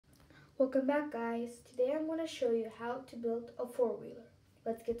Welcome back, guys. Today I'm going to show you how to build a four-wheeler.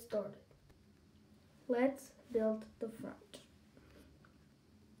 Let's get started. Let's build the front.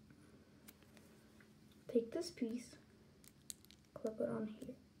 Take this piece, clip it on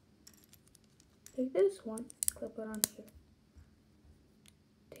here. Take this one, clip it on here.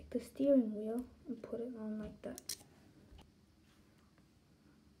 Take the steering wheel and put it on like that.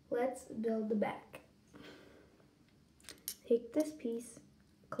 Let's build the back. Take this piece,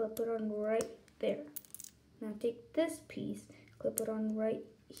 clip it on right there. Now take this piece, clip it on right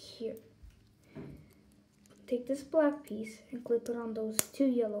here. Take this black piece and clip it on those two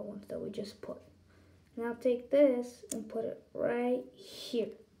yellow ones that we just put. Now take this and put it right here.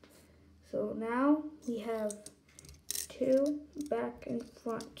 So now we have two back and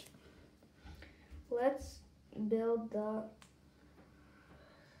front. Let's build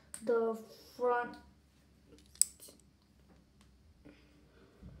the front.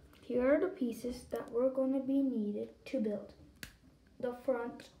 Here are the pieces that we're going to be needed to build the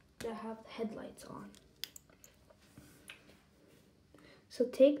front that have headlights on. So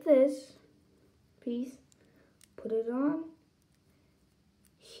take this piece, put it on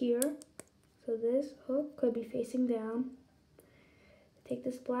here. So this hook could be facing down. Take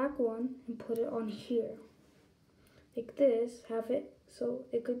this black one and put it on here. Take this, have it so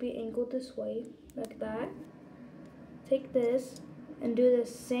it could be angled this way, like that. Take this and do the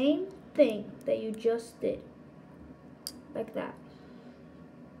same thing that you just did, like that.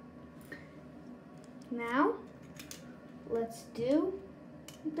 Now, let's do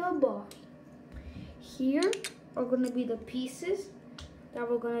the body. Here are going to be the pieces that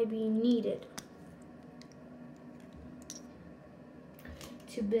were going to be needed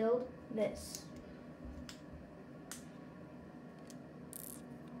to build this.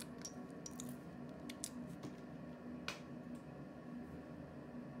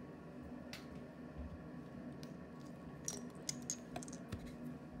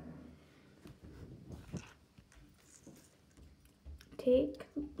 Take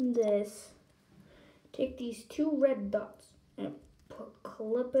this, take these two red dots and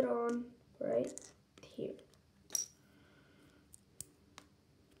clip it on right here.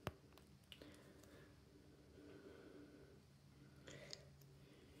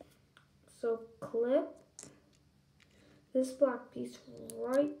 So clip this black piece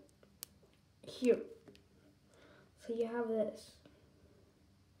right here. So you have this.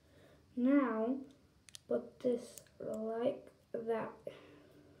 Now put this like that.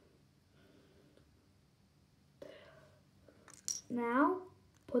 Now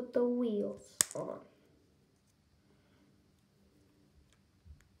put the wheels on.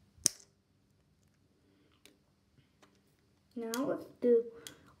 Now let's do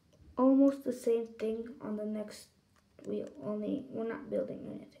almost the same thing on the next wheel, only we're not building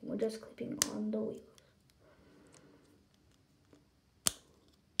anything, we're just clipping on the wheels.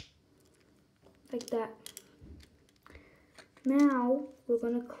 Like that. Now we're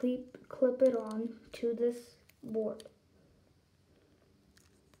going to clip it on to this board.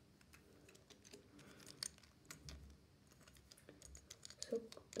 So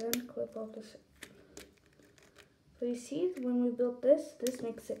then clip off this. So you see when we built this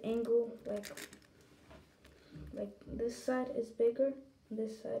makes an angle like this side is bigger,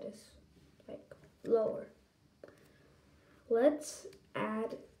 this side is like lower. Let's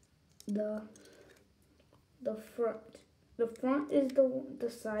add the front. The front is the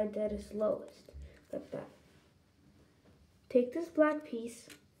side that is lowest, like that. Take this black piece,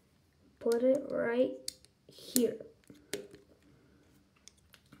 put it right here.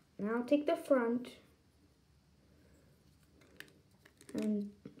 Now take the front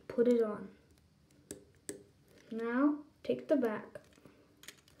and put it on. Now take the back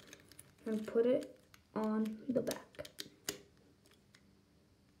and put it on the back.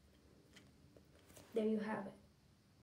 There you have it.